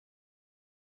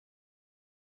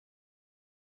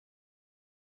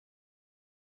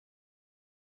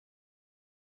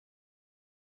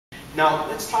Now,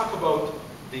 let's talk about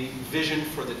the vision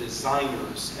for the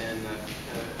designers, and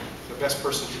the best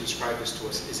person to describe this to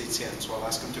us is Etienne, so I'll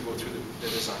ask him to go through the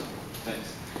design.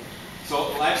 Thanks.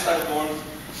 So Lifestyle Born,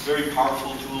 very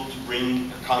powerful tool to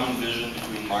bring a common vision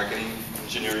between marketing,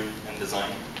 engineering, and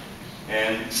design.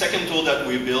 And second tool that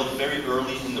we built very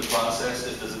early in the process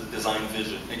is the design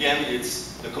vision. Again,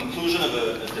 it's the conclusion of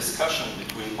a discussion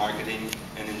between marketing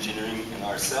and engineering and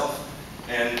ourselves.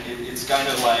 And it's kind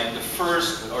of like the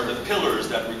first, or the pillars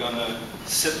that we're going to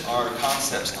sit our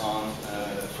concepts on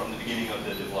from the beginning of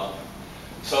the development.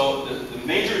 So the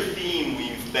major theme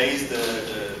we've based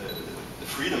the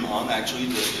freedom on, actually,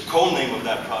 the code name of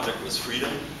that project was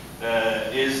freedom,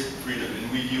 is freedom.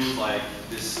 And we use like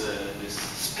this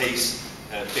space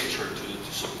picture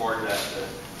to support that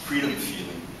freedom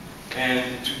feeling.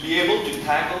 And to be able to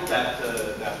tackle that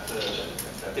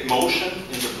emotion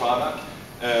in the product,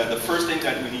 the first thing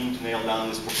that we need to nail down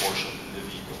is proportion in the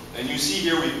vehicle. And you see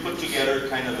here we put together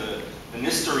kind of an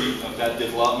history of that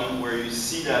development, where you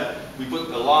see that we put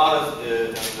a lot of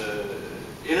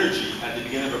energy at the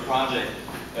beginning of a project,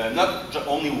 not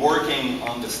only working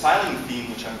on the styling theme,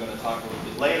 which I'm going to talk a little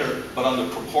bit later, but on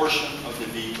the proportion of the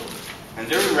vehicle. And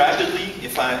very rapidly,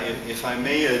 if I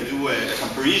may do a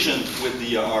comparison with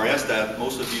the RS that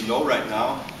most of you know right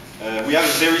now, we have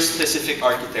a very specific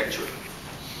architecture.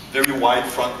 Very wide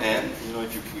front end, you know,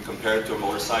 if we compare it to a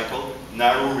motorcycle,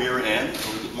 narrow rear end, a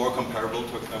little bit more comparable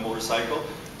to a motorcycle.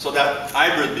 So that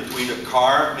hybrid between a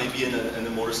car, maybe and a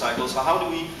motorcycle. So how do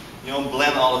we, you know,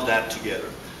 blend all of that together?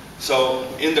 So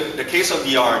in the case of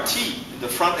the RT, the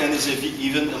front end is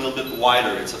even a little bit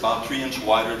wider. It's about 3 inches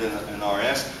wider than an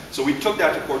RS. So we took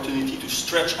that opportunity to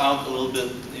stretch out a little bit,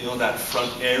 you know, that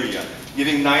front area,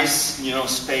 giving nice, you know,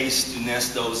 space to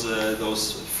nest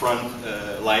those front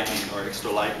lighting or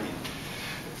extra lighting.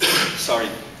 Sorry.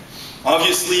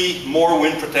 Obviously, more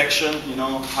wind protection, you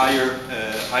know,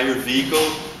 higher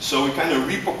vehicle. So we kind of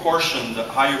reproportioned the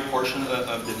higher portion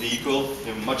of the vehicle,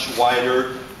 you know, much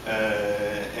wider,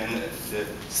 and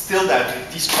still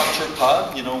that destructured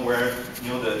pod, you know, where, you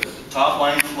know, the top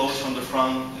line flows from the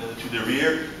front to the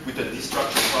rear with a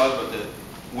destructured pod, but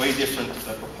a way different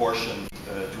proportion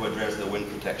to address the wind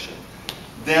protection.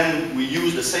 Then we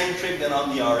use the same trick then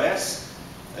on the RS.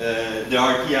 The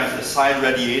RT has the side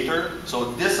radiator,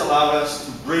 so this allowed us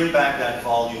to bring back that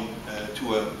volume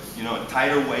to a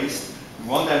tighter waist. We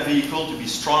want that vehicle to be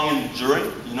strong and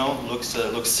enduring, you know,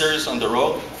 looks serious on the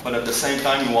road, but at the same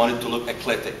time we want it to look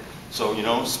athletic. So, you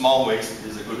know, small waist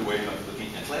is a good way of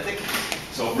looking athletic.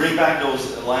 So bring back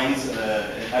those lines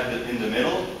in the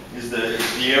middle. Is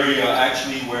the area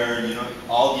actually where, you know,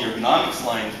 all the ergonomics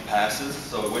line passes.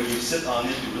 So when you sit on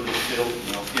it, you really feel,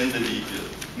 you know, in the vehicle.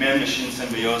 Man-machine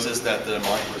symbiosis that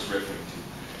Mark was referring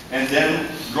to. And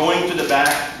then going to the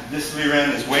back, this rear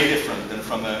end is way different than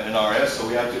from an RS. So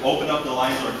we have to open up the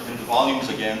lines and the volumes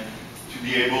again to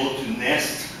be able to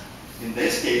nest, in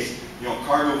this case, you know,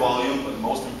 cargo volume, but the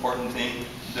most important thing,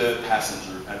 the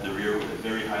passenger at the rear with a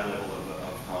very high level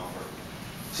of comfort.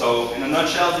 So in a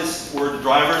nutshell, these were the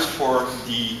drivers for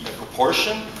the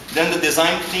proportion. Then the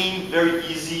design theme, very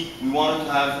easy. We wanted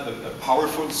to have a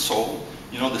powerful sole.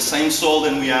 You know, the same sole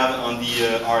that we have on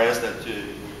the RS that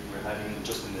we're having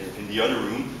just in the other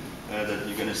room that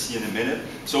you're going to see in a minute.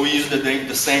 So we use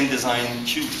the same design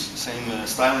cues, same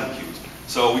styling cues.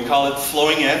 So we call it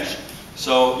flowing edge.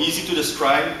 So easy to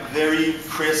describe, very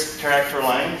crisp character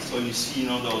lines. So you see, you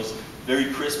know, those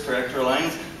very crisp character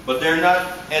lines, but they're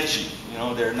not edgy. You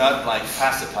know, they're not like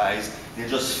facetized. They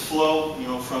just flow, you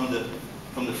know, from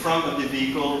the front of the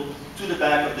vehicle to the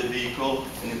back of the vehicle,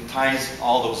 and it ties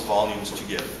all those volumes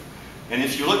together. And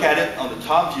if you look at it on the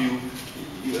top view,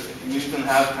 you can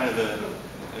have kind of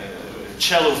a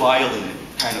cello violin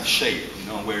kind of shape, you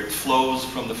know, where it flows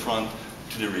from the front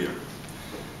to the rear.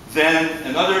 Then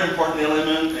another important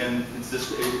element, and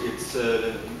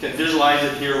you can visualize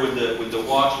it here with the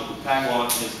watch, with the tag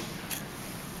watch, is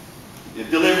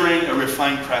delivering a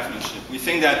refined craftsmanship. We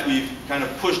think that we've kind of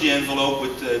pushed the envelope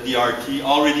with the RT.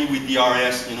 Already with the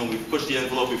RS, you know, we've pushed the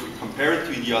envelope if we compare it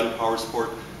to the other power sport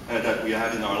that we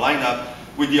have in our lineup.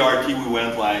 With the RT, we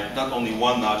went like not only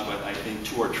 1 notch, but I think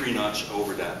 2 or 3 notch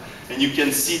over that. And you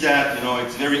can see that, you know,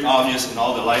 it's very obvious in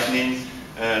all the lighting,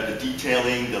 the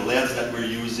detailing, the LEDs that we're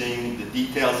using, the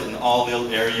details in all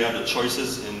the area, the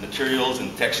choices in materials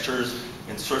and textures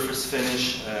and surface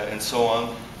finish and so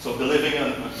on. So delivering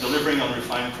on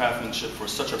refined craftsmanship for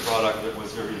such a product that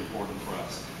was very important for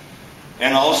us.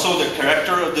 And also the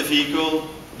character of the vehicle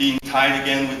being tied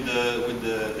again with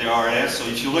the RS. So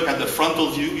if you look at the frontal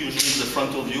view, usually it's the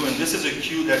frontal view, and this is a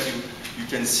cue that you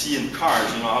can see in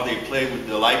cars, you know, how they play with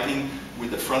the lighting,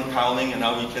 with the front cowling, and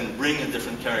now we can bring a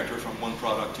different character from one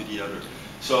product to the other.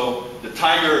 So the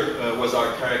Tiger was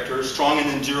our character, strong and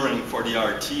enduring for the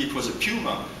RT. It was a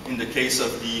Puma in the case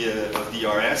of the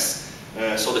RS.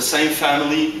 So the same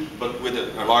family, but with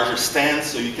a larger stance,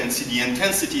 so you can see the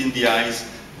intensity in the eyes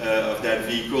of that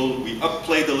vehicle. We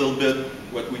upplayed a little bit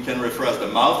what we can refer as the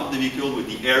mouth of the vehicle with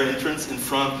the air entrance in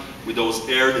front, with those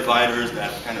air dividers,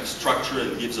 that kind of structure,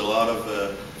 and gives a lot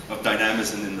of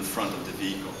dynamism in the front of the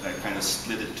vehicle, that kind of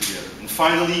split it together. And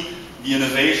finally, the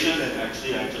innovation, and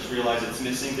actually I just realized it's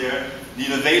missing there, the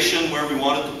innovation where we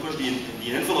wanted to push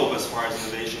the envelope as far as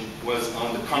innovation was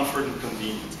on the comfort and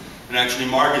convenience. And actually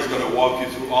Mark is going to walk you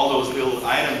through all those little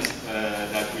items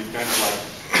that we've kind of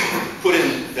like put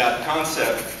in that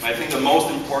concept. I think the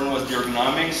most important was the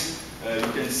ergonomics.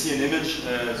 You can see an image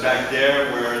back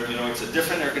there where, you know, it's a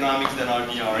different ergonomics than our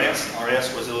RS.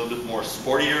 RS was a little bit more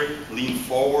sportier, lean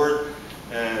forward.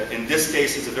 In this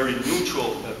case, it's a very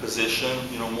neutral position,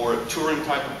 you know, more a touring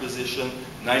type of position,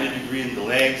 90 degree in the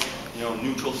legs, you know,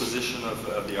 neutral position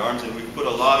of the arms, and we put a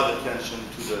lot of attention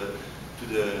to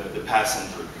the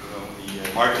passenger. You know,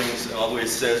 the marketing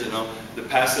always says, you know, the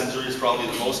passenger is probably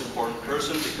the most important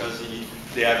person because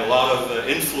they have a lot of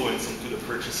influence into the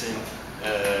purchasing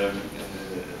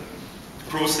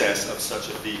process of such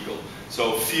a vehicle.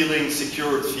 So feeling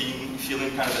secure, feeling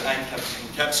kind of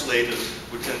encapsulated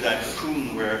within that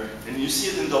cocoon where, and you see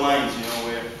it in the lines, you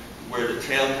know, where the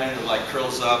tail kind of like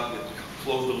curls up, it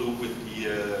close the loop with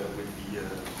the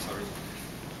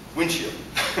windshield.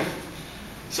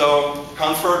 So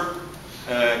comfort,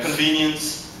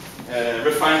 convenience,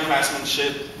 refined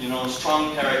craftsmanship, you know,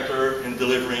 strong character in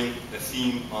delivering a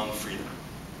theme on freedom.